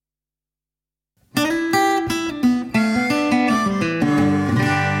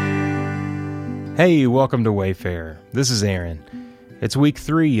Hey, welcome to Wayfarer. This is Aaron. It's week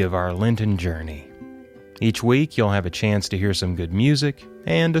 3 of our Lenten journey. Each week, you'll have a chance to hear some good music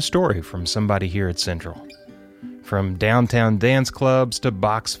and a story from somebody here at Central. From downtown dance clubs to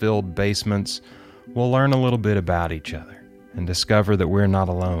box-filled basements, we'll learn a little bit about each other and discover that we're not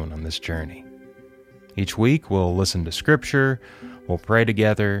alone on this journey. Each week, we'll listen to scripture, we'll pray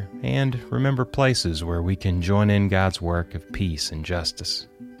together, and remember places where we can join in God's work of peace and justice.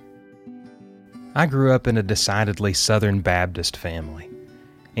 I grew up in a decidedly Southern Baptist family,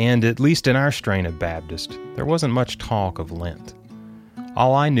 and at least in our strain of Baptist, there wasn't much talk of Lent.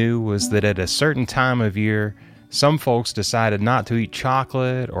 All I knew was that at a certain time of year, some folks decided not to eat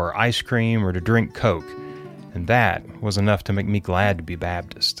chocolate or ice cream or to drink Coke, and that was enough to make me glad to be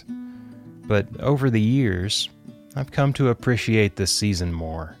Baptist. But over the years, I've come to appreciate this season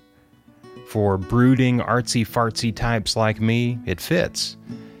more. For brooding, artsy-fartsy types like me, it fits.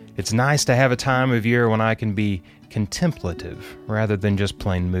 It's nice to have a time of year when I can be contemplative rather than just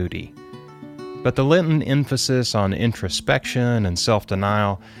plain moody. But the Lenten emphasis on introspection and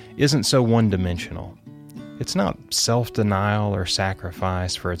self-denial isn't so one-dimensional. It's not self-denial or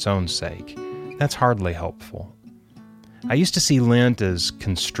sacrifice for its own sake. That's hardly helpful. I used to see Lent as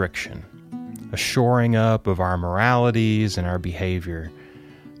constriction, a shoring up of our moralities and our behavior.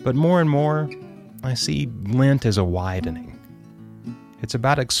 But more and more, I see Lent as a widening. It's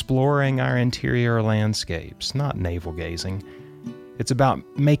about exploring our interior landscapes, not navel-gazing. It's about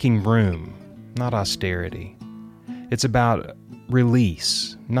making room, not austerity. It's about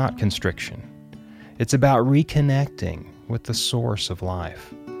release, not constriction. It's about reconnecting with the source of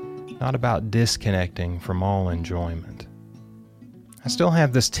life, not about disconnecting from all enjoyment. I still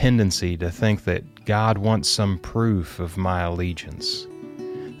have this tendency to think that God wants some proof of my allegiance,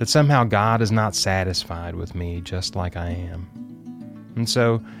 that somehow God is not satisfied with me just like I am. And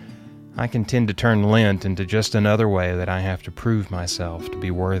so, I can tend to turn Lent into just another way that I have to prove myself to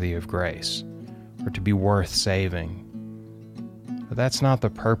be worthy of grace, or to be worth saving. But that's not the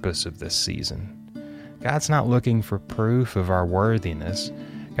purpose of this season. God's not looking for proof of our worthiness.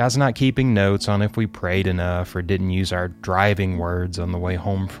 God's not keeping notes on if we prayed enough or didn't use our driving words on the way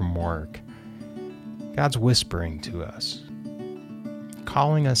home from work. God's whispering to us,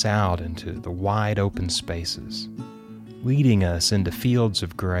 calling us out into the wide open spaces, leading us into fields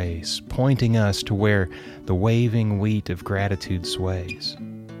of grace, pointing us to where the waving wheat of gratitude sways,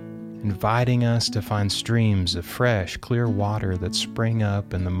 inviting us to find streams of fresh, clear water that spring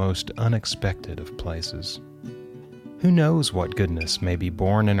up in the most unexpected of places. Who knows what goodness may be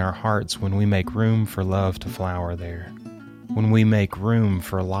born in our hearts when we make room for love to flower there, when we make room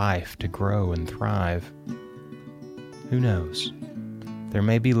for life to grow and thrive. Who knows? There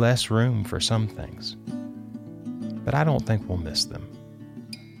may be less room for some things, but I don't think we'll miss them.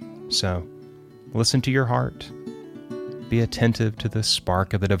 So, listen to your heart. Be attentive to the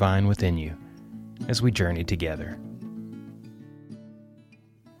spark of the divine within you as we journey together.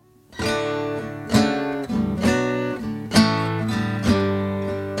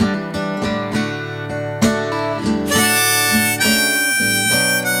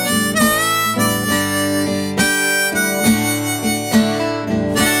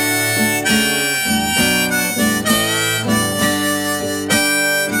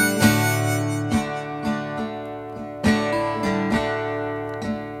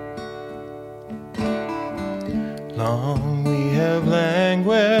 Long we have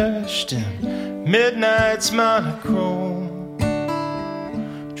languished in midnight's monochrome,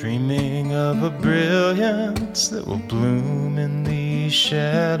 dreaming of a brilliance that will bloom in these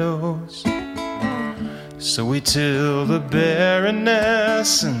shadows. So we till the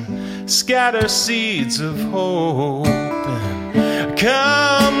barrenness and scatter seeds of hope. And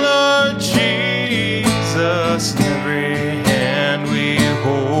come, Lord Jesus, in every hand we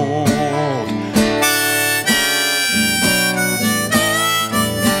hold.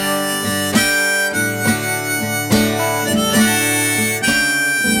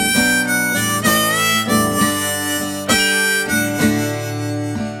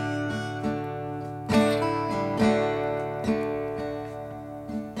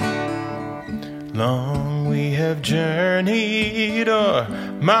 Long we have journeyed o'er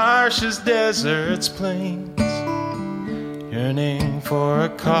marshes, deserts, plains, yearning for a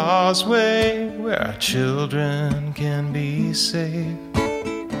causeway where our children can be safe.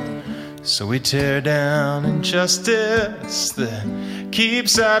 So we tear down injustice that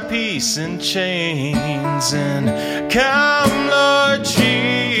keeps our peace in chains. And come, Lord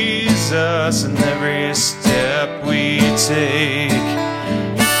Jesus, in every step we take.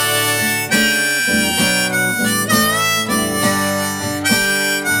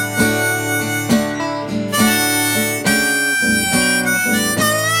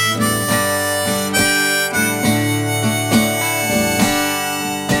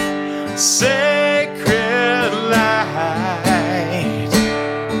 sacred light.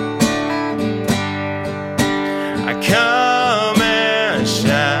 I come and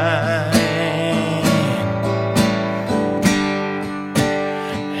shine.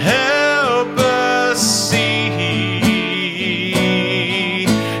 Help us see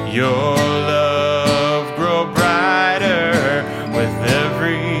your love grow brighter with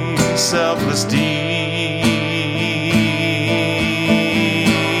every selfless deed.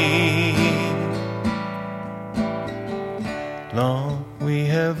 Long we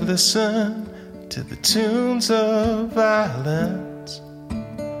have listened to the tunes of violence,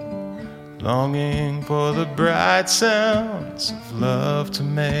 longing for the bright sounds of love to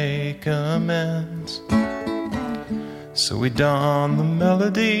make amends. So we don the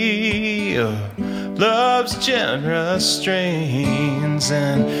melody of love's generous strains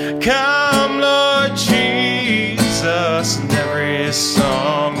and come, Lord Jesus, in every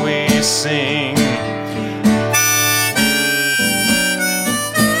song we sing.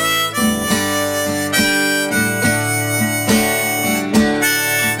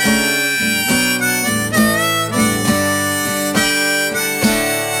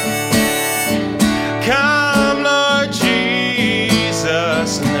 Come, Lord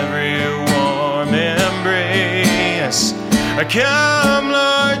Jesus, in every warm embrace. Come,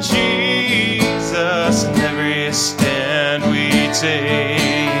 Lord Jesus, in every stand we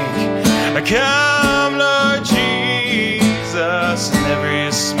take. Come, Lord Jesus, in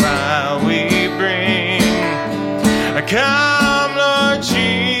every smile we bring. Come, Lord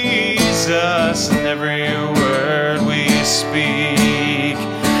Jesus, in every word we speak.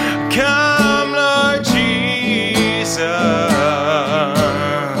 Come, Lord Jesus.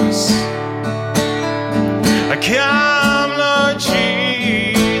 Come, Lord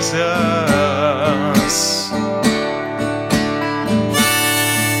Jesus.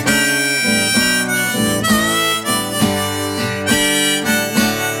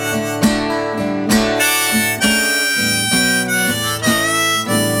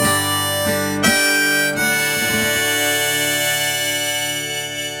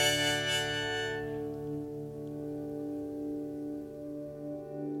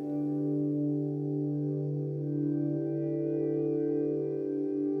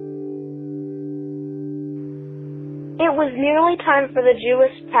 It was nearly time for the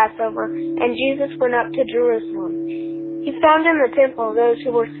Jewish Passover, and Jesus went up to Jerusalem. He found in the temple those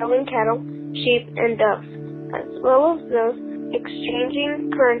who were selling cattle, sheep, and doves, as well as those exchanging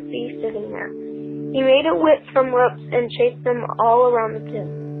currency sitting there. He made a whip from ropes and chased them all around the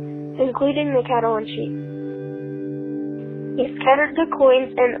temple, including the cattle and sheep. He scattered the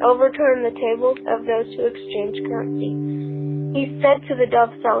coins and overturned the tables of those who exchanged currency. He said to the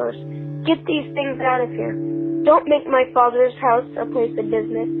dove sellers, "Get these things out of here. Don't make my Father's house a place of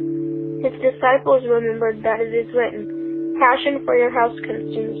business." His disciples remembered that it is written, "Passion for your house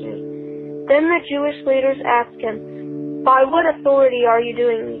consumes me." Then the Jewish leaders asked him, "By what authority are you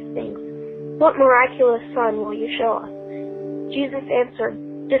doing these things? What miraculous sign will you show us?" Jesus answered,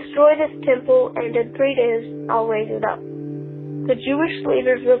 "Destroy this temple, and in 3 days I'll raise it up." The Jewish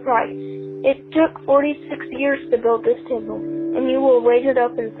leaders replied, "It took 46 years to build this temple, and you will raise it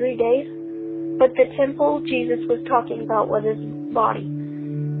up in 3 days?" But the temple Jesus was talking about was his body.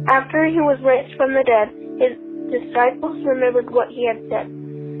 After he was raised from the dead, his disciples remembered what he had said,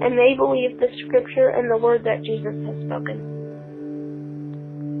 and they believed the scripture and the word that Jesus had spoken.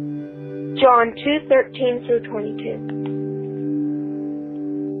 John 2:13-22.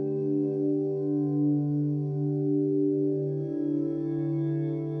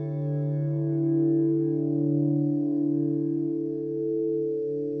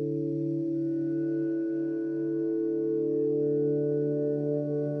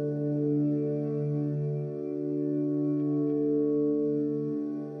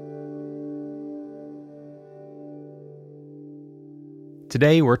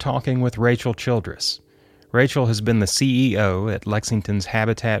 Today we're talking with Rachel Childress. Rachel has been the CEO at Lexington's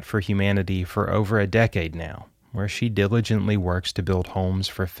Habitat for Humanity for over a decade now, where she diligently works to build homes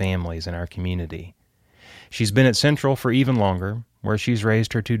for families in our community. She's been at Central for even longer, where she's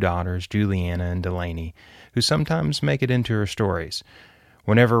raised her 2 daughters, Juliana and Delaney, who sometimes make it into her stories.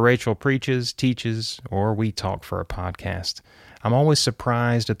 Whenever Rachel preaches, teaches, or we talk for a podcast, I'm always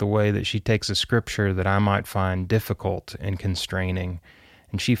surprised at the way that she takes a scripture that I might find difficult and constraining,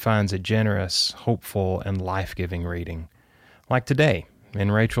 and she finds it generous, hopeful, and life-giving reading. Like today, in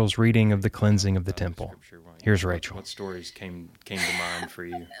Rachel's reading of the cleansing of the temple. Here's Rachel. What stories came to mind for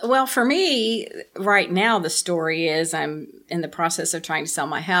you? Well, for me, right now, the story is I'm in the process of trying to sell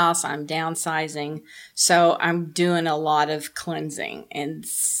my house. I'm downsizing. So I'm doing a lot of cleansing. And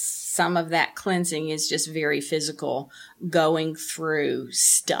some of that cleansing is just very physical, going through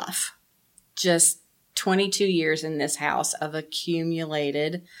stuff. Just 22 years in this house of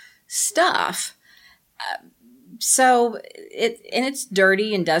accumulated stuff. So it's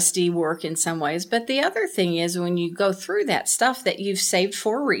dirty and dusty work in some ways. But the other thing is when you go through that stuff that you've saved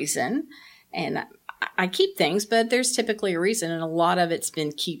for a reason, and I keep things, but there's typically a reason, and a lot of it's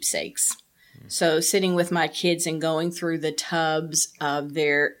been keepsakes. So sitting with my kids and going through the tubs of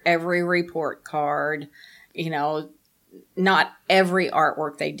their every report card, not every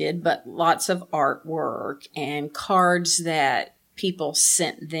artwork they did, but lots of artwork and cards that people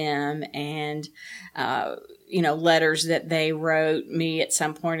sent them and, letters that they wrote me at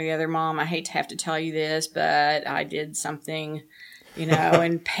some point or the other. Mom, I hate to have to tell you this, but I did something,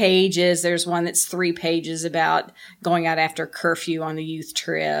 and pages. There's one that's 3 pages about going out after curfew on the youth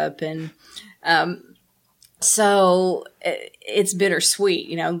trip. And, so it's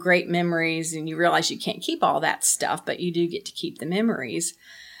bittersweet, great memories, and you realize you can't keep all that stuff, but you do get to keep the memories.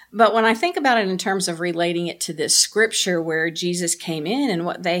 But when I think about it in terms of relating it to this scripture where Jesus came in and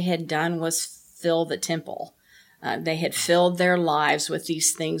what they had done was fill the temple. They had filled their lives with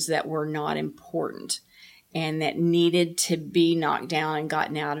these things that were not important and that needed to be knocked down and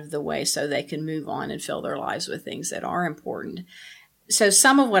gotten out of the way so they could move on and fill their lives with things that are important. So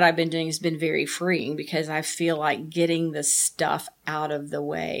some of what I've been doing has been very freeing because I feel like getting the stuff out of the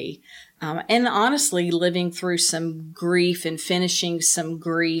way. And honestly, living through some grief and finishing some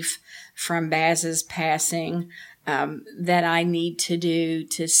grief from Baz's passing that I need to do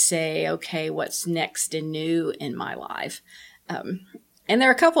to say, okay, what's next and new in my life? And there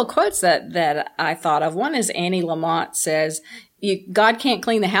are a couple of quotes that I thought of. One is Annie Lamott says, God can't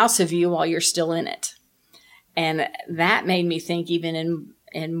clean the house of you while you're still in it. And that made me think even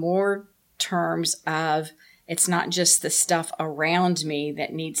in more terms of it's not just the stuff around me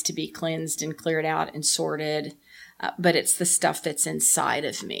that needs to be cleansed and cleared out and sorted, but it's the stuff that's inside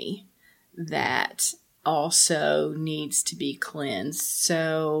of me that also needs to be cleansed.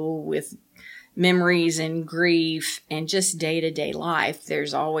 So with memories and grief and just day-to-day life,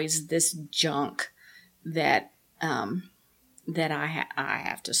 there's always this junk that I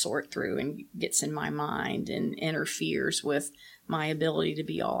have to sort through and gets in my mind and interferes with my ability to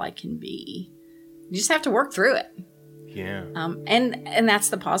be all I can be. You just have to work through it. Yeah. And that's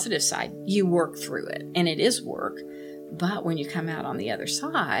the positive side. You work through it, and it is work. But when you come out on the other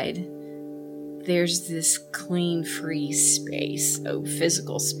side, there's this clean, free space. Oh,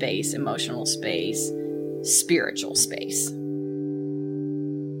 physical space, emotional space, spiritual space.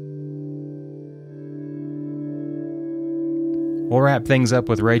 We'll wrap things up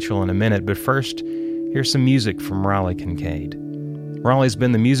with Rachel in a minute, but first, here's some music from Raleigh Kincaid. Raleigh's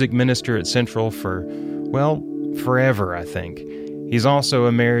been the music minister at Central for, forever, I think. He's also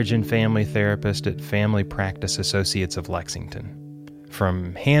a marriage and family therapist at Family Practice Associates of Lexington.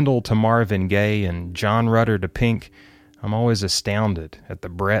 From Handel to Marvin Gaye and John Rutter to Pink, I'm always astounded at the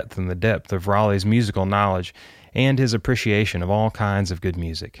breadth and the depth of Raleigh's musical knowledge and his appreciation of all kinds of good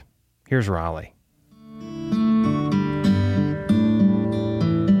music. Here's Raleigh.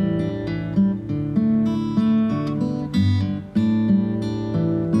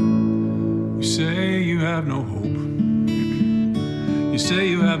 Have no hope. You say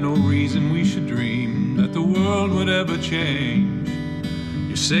you have no reason we should dream that the world would ever change.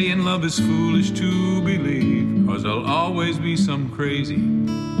 You're saying love is foolish to believe, 'cause there'll always be some crazy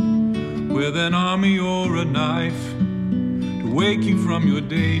with an army or a knife to wake you from your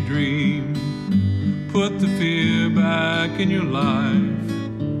daydream, put the fear back in your life.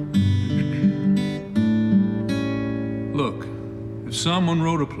 Look, if someone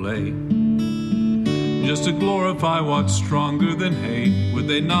wrote a play just to glorify what's stronger than hate, would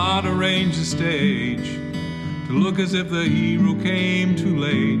they not arrange the stage to look as if the hero came too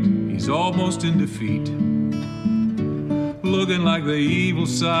late? He's almost in defeat, looking like the evil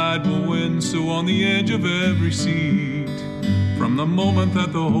side will win, so on the edge of every seat, from the moment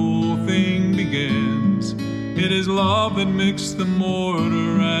that the whole thing begins, it is love that mixed the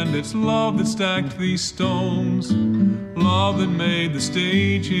mortar, and it's love that stacked these stones. Love that made the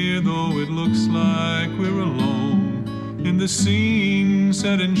stage here, though it looks like we're alone in the scene,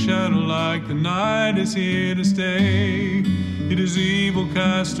 set in shadow like the night is here to stay. It is evil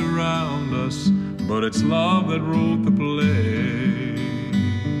cast around us, but it's love that wrote the play.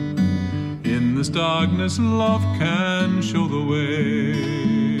 In this darkness, love can show the way.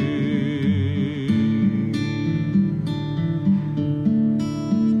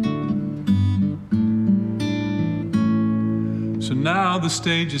 So now the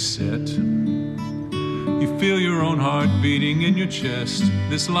stage is set, You feel your own heart beating in your chest.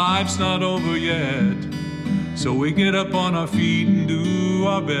 This life's not over yet. So we get up on our feet and do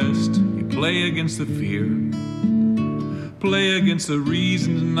our best. You play against the fear, play against the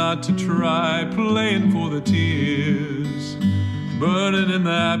reasons not to try, playing for the tears, burning in the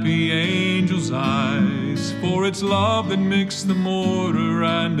happy angel's eyes. For it's love that mixed the mortar,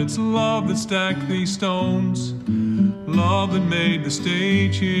 and it's love that stacked these stones. Love that made the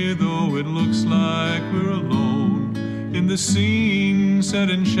stage here, though it looks like we're alone. In the scene, set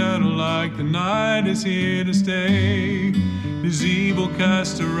in shadow like the night is here to stay. There's evil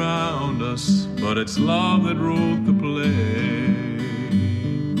cast around us, but it's love that wrote the play.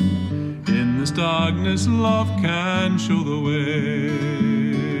 In this darkness, love can show the way.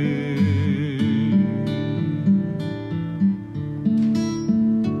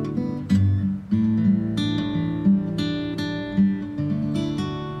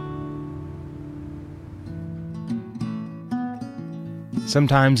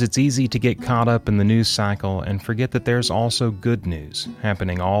 Sometimes it's easy to get caught up in the news cycle and forget that there's also good news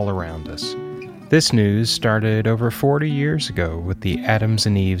happening all around us. This news started over 40 years ago with the Adams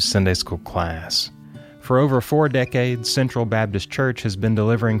and Eve Sunday School class. For over 4 decades, Central Baptist Church has been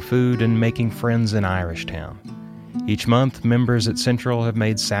delivering food and making friends in Irishtown. Each month, members at Central have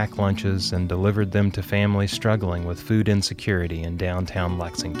made sack lunches and delivered them to families struggling with food insecurity in downtown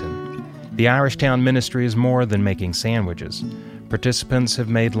Lexington. The Irishtown ministry is more than making sandwiches. Participants have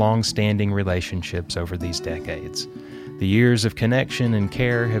made long-standing relationships over these decades. The years of connection and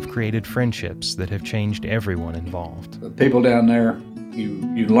care have created friendships that have changed everyone involved. The people down there,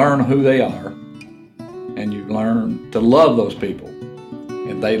 you learn who they are, and you learn to love those people,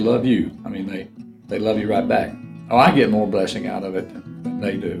 and they love you. I mean, they love you right back. Oh, I get more blessing out of it than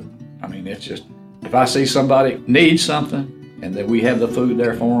they do. I mean, it's just, if I see somebody needs something, and that we have the food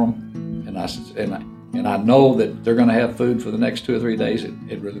there for them, and I know that they're going to have food for the next 2 or 3 days,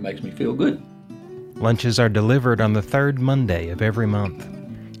 it really makes me feel good. Lunches are delivered on the 3rd Monday of every month.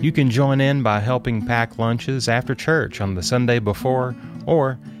 You can join in by helping pack lunches after church on the Sunday before,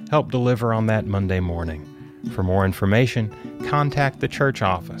 or help deliver on that Monday morning. For more information, contact the church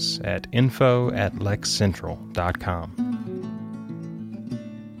office at info@lexcentral.com.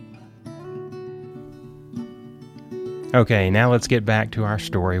 Okay, now let's get back to our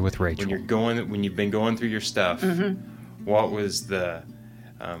story with Rachel. When you've been going through your stuff, what was the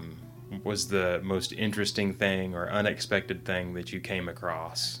most interesting thing or unexpected thing that you came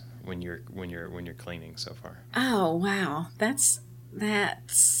across when you're cleaning so far? Oh wow, that's a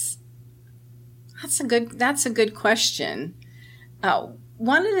good question.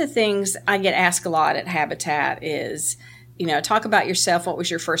 One of the things I get asked a lot at Habitat is, talk about yourself. What was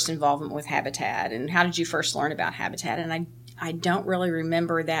your first involvement with Habitat, and how did you first learn about Habitat? And I don't really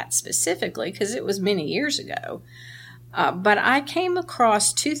remember that specifically because it was many years ago. But I came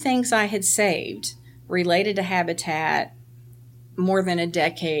across 2 things I had saved related to Habitat more than a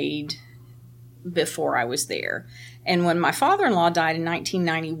decade before I was there. And when my father-in-law died in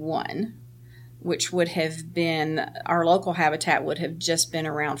 1991, which would have been, our local Habitat would have just been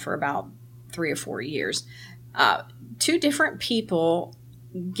around for about 3 or 4 years, 2 different people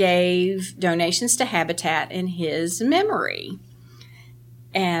gave donations to Habitat in his memory.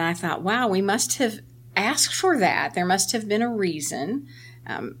 And I thought, wow, we must have asked for that. There must have been a reason.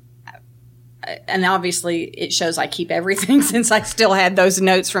 And obviously it shows I keep everything since I still had those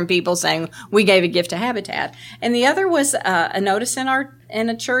notes from people saying we gave a gift to Habitat. And the other was a notice in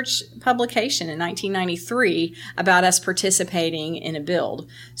a church publication in 1993 about us participating in a build.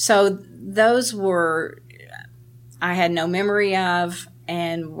 So those I had no memory of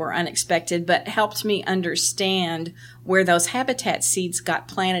and were unexpected, but helped me understand where those Habitat seeds got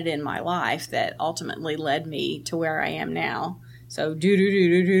planted in my life that ultimately led me to where I am now. So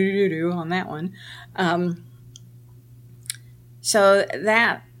do on that one. So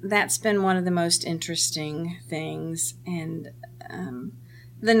that's been one of the most interesting things, and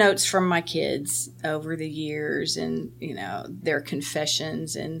the notes from my kids over the years, and their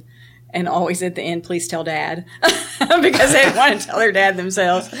confessions, and always at the end, please tell Dad, because they didn't want to tell their dad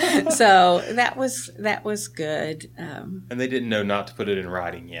themselves. So that was good. And they didn't know not to put it in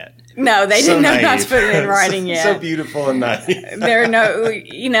writing yet. No, they didn't know not to put it in writing yet. So beautiful and nice. There are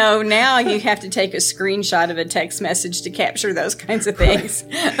no, now you have to take a screenshot of a text message to capture those kinds of things.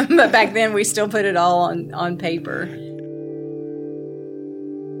 But back then we still put it all on paper.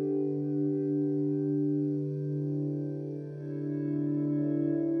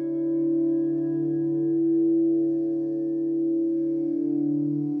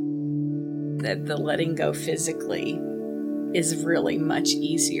 The letting go physically is really much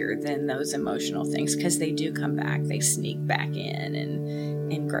easier than those emotional things, because they do come back. They sneak back in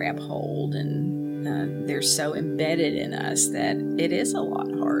and grab hold, and they're so embedded in us that it is a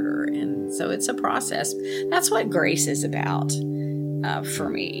lot harder. And so it's a process. That's what grace is about for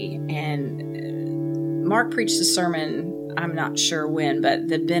me. And Mark preached a sermon, I'm not sure when, but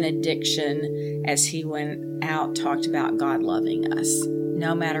the benediction as he went out talked about God loving us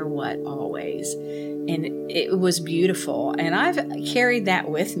no matter what, always. And it was beautiful. And I've carried that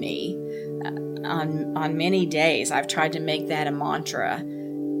with me on many days. I've tried to make that a mantra.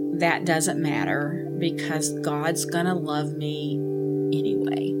 That doesn't matter, because God's going to love me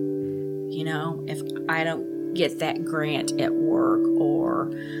anyway. You know, if I don't get that grant at work,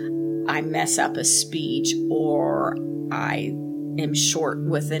 or I mess up a speech, or I am short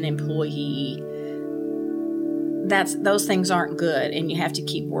with an employee, those things aren't good, and you have to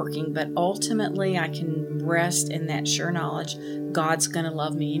keep working. But ultimately, I can rest in that sure knowledge God's going to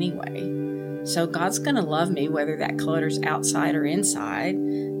love me anyway. So God's going to love me whether that clutter's outside or inside.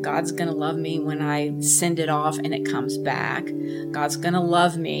 God's going to love me when I send it off and it comes back. God's going to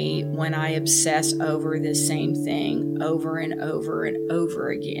love me when I obsess over the same thing over and over and over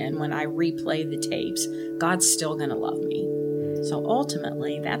again. When I replay the tapes, God's still going to love me. So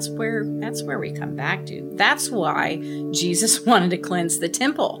ultimately, that's where we come back to. That's why Jesus wanted to cleanse the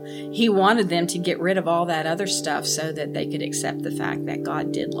temple. He wanted them to get rid of all that other stuff so that they could accept the fact that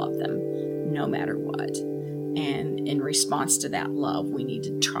God did love them no matter what. And in response to that love, we need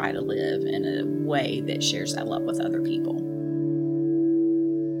to try to live in a way that shares that love with other people.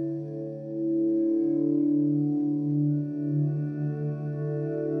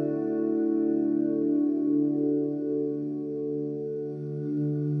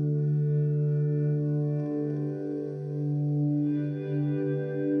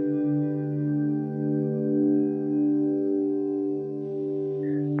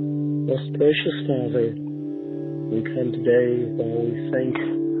 Most gracious Father, we come today while we think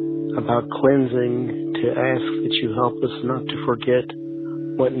about cleansing to ask that you help us not to forget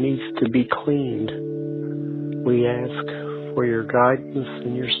what needs to be cleaned. We ask for your guidance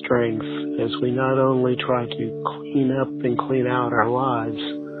and your strength as we not only try to clean up and clean out our lives,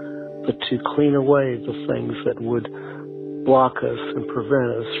 but to clean away the things that would block us and prevent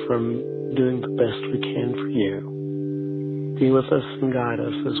us from doing the best we can for you. Be with us and guide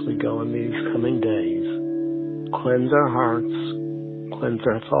us as we go in these coming days. Cleanse our hearts, cleanse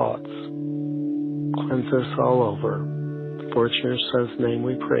our thoughts, cleanse us all over. For it's in your Son's name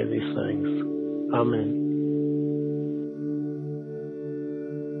we pray these things. Amen.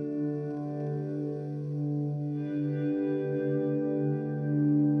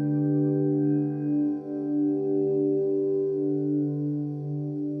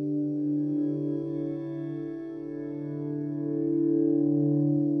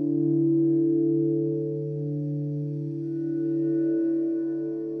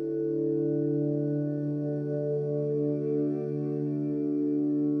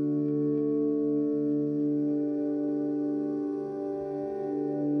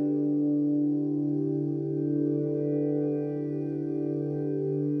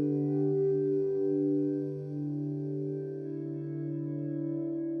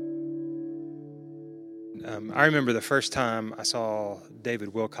 I remember the first time I saw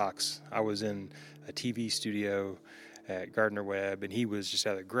David Wilcox. I was in a TV studio at Gardner Webb, and he was just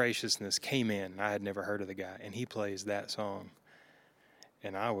out of graciousness came in. I had never heard of the guy, and he plays that song.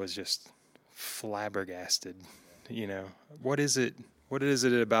 And I was just flabbergasted. You know, what is it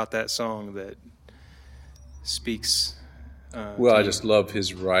about that song that speaks? Well, I just love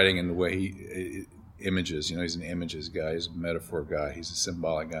his writing and the way he images. You know, he's an images guy. He's a metaphor guy. He's a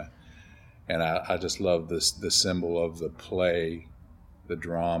symbolic guy. And I just love the symbol of the play, the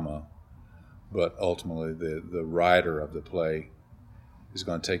drama, but ultimately the writer of the play is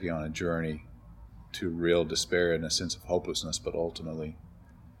going to take you on a journey to real despair and a sense of hopelessness, but ultimately,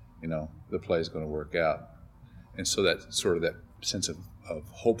 you know, the play is going to work out. And so that sort of that sense of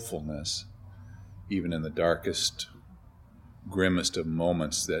hopefulness, even in the darkest, grimmest of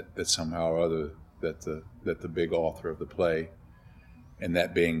moments, that somehow or other that the big author of the play, and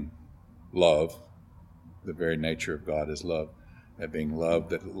that being love, the very nature of God is love, that being love,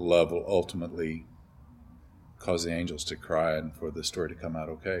 that love will ultimately cause the angels to cry and for the story to come out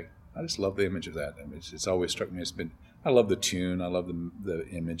okay. I just love the image of that. I mean, it's always struck me. I love the tune, I love the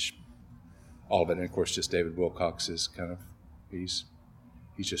image, all of it. And of course, just David Wilcox is kind of, he's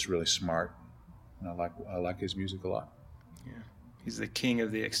just really smart, and I like his music a lot. Yeah, he's the king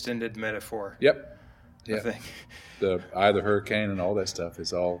of the extended metaphor. Yep. I think the Eye of the Hurricane and all that stuff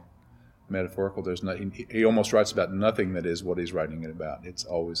is all metaphorical. There's not. He almost writes about nothing that is what he's writing it about. It's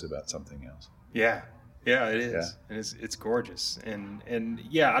always about something else. Yeah, it is. Yeah. And it's gorgeous. And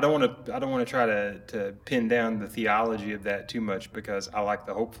yeah, I don't want to try to pin down the theology of that too much, because I like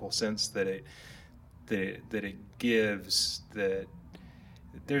the hopeful sense that it gives, that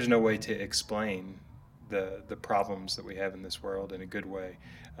there's no way to explain the problems that we have in this world in a good way,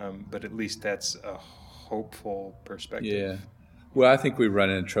 but at least that's a hopeful perspective. Yeah. Well, I think we run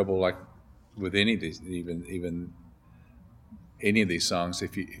into trouble like with any of these, even any of these songs.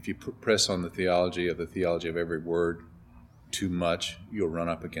 If you press on the theology of every word too much, you'll run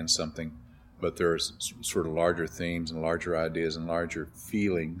up against something. But there's sort of larger themes and larger ideas and larger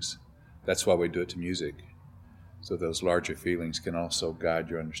feelings. That's why we do it to music. So those larger feelings can also guide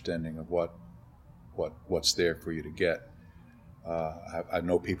your understanding of what's there for you to get. I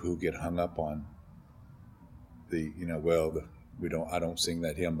know people who get hung up on I don't sing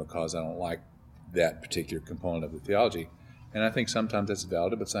that hymn because I don't like that particular component of the theology. And I think sometimes that's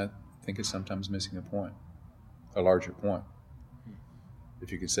valid, but I think it's sometimes missing a point, a larger point.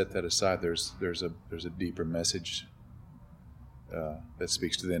 If you can set that aside, there's a deeper message that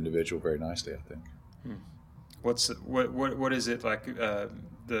speaks to the individual very nicely, I think. What is it like?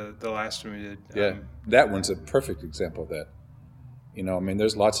 The last one we did. Yeah, that one's a perfect example of that.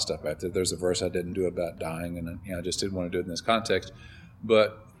 There's lots of stuff out there. There's a verse I didn't do about dying, and I just didn't want to do it in this context.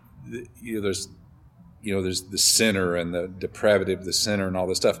 But there's the sinner and the depravity of the sinner and all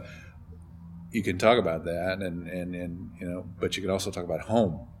this stuff. You can talk about that, and but you can also talk about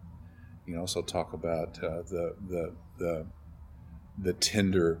home. You can also talk about the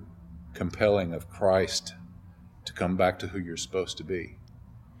tender compelling of Christ to come back to who you're supposed to be.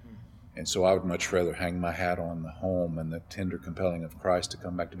 And so I would much rather hang my hat on the home and the tender compelling of Christ to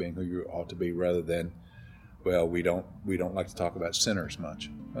come back to being who you ought to be, rather than, well, we don't like to talk about sinners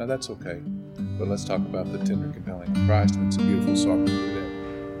much. Well, that's okay. But let's talk about the tender compelling of Christ, and it's a beautiful song to do that.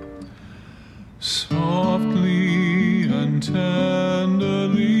 Softly and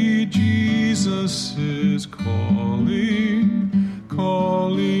tenderly Jesus is calling,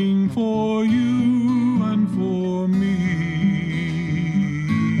 calling for you and for me.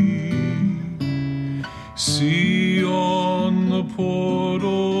 See on the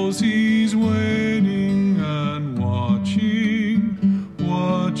portals he's waiting and watching,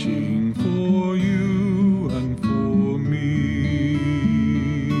 watching for you and for me.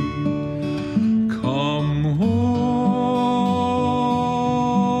 Come home,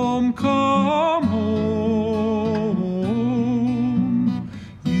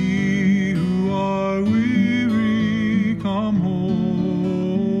 ye who are weary, come home.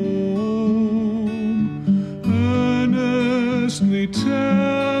 Earnestly,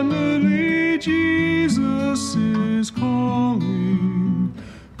 tenderly, Jesus is calling,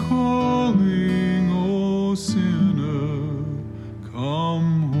 calling, O sinner,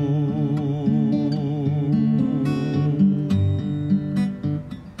 come home.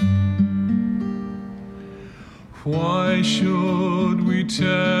 Why should we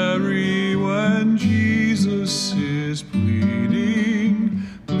tarry when Jesus is pleading,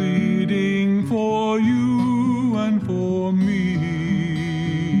 pleading for you and for me?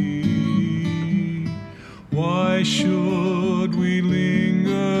 Why should we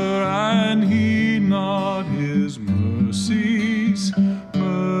linger and heed not his mercies,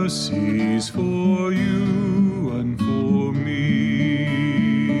 mercies for you and for me?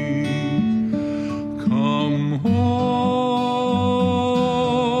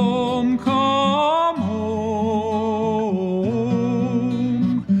 Come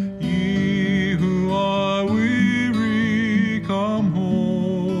home, ye who are weary, come home.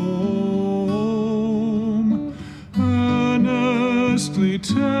 Earnestly,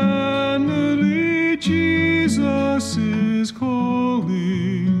 tenderly, Jesus is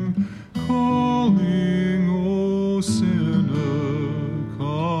calling, calling, O sinner,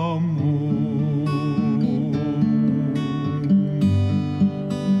 come home.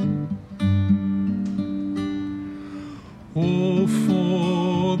 Oh,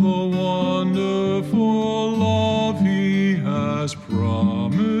 for the wonderful love he has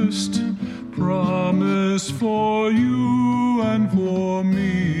promised, promised for you and for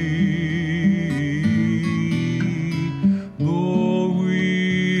me. Though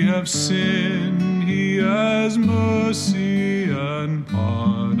we have sinned, he has mercy and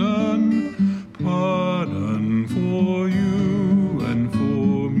pardon, pardon for you and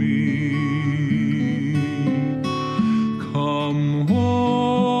for me. Come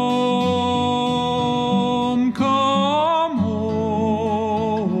home,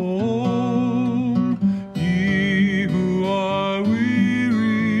 ye who are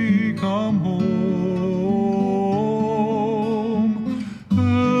weary, come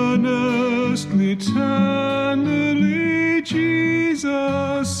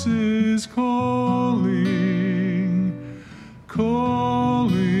Jesus is calling,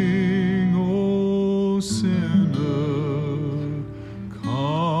 calling, O sinner,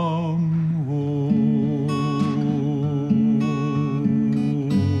 come home.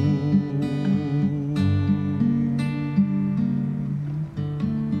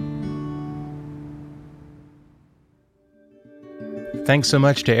 Thanks so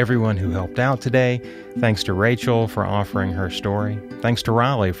much to everyone who helped out today. Thanks to Rachel for offering her story. Thanks to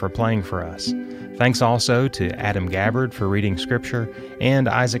Raleigh for playing for us. Thanks also to Adam Gabbard for reading Scripture, and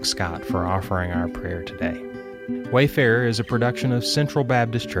Isaac Scott for offering our prayer today. Wayfarer is a production of Central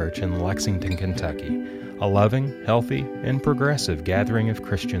Baptist Church in Lexington, Kentucky, a loving, healthy, and progressive gathering of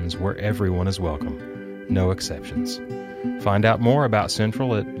Christians where everyone is welcome, no exceptions. Find out more about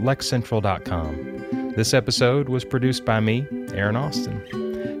Central at lexcentral.com. This episode was produced by me, Aaron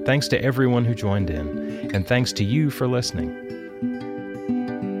Austin. Thanks to everyone who joined in, and thanks to you for listening.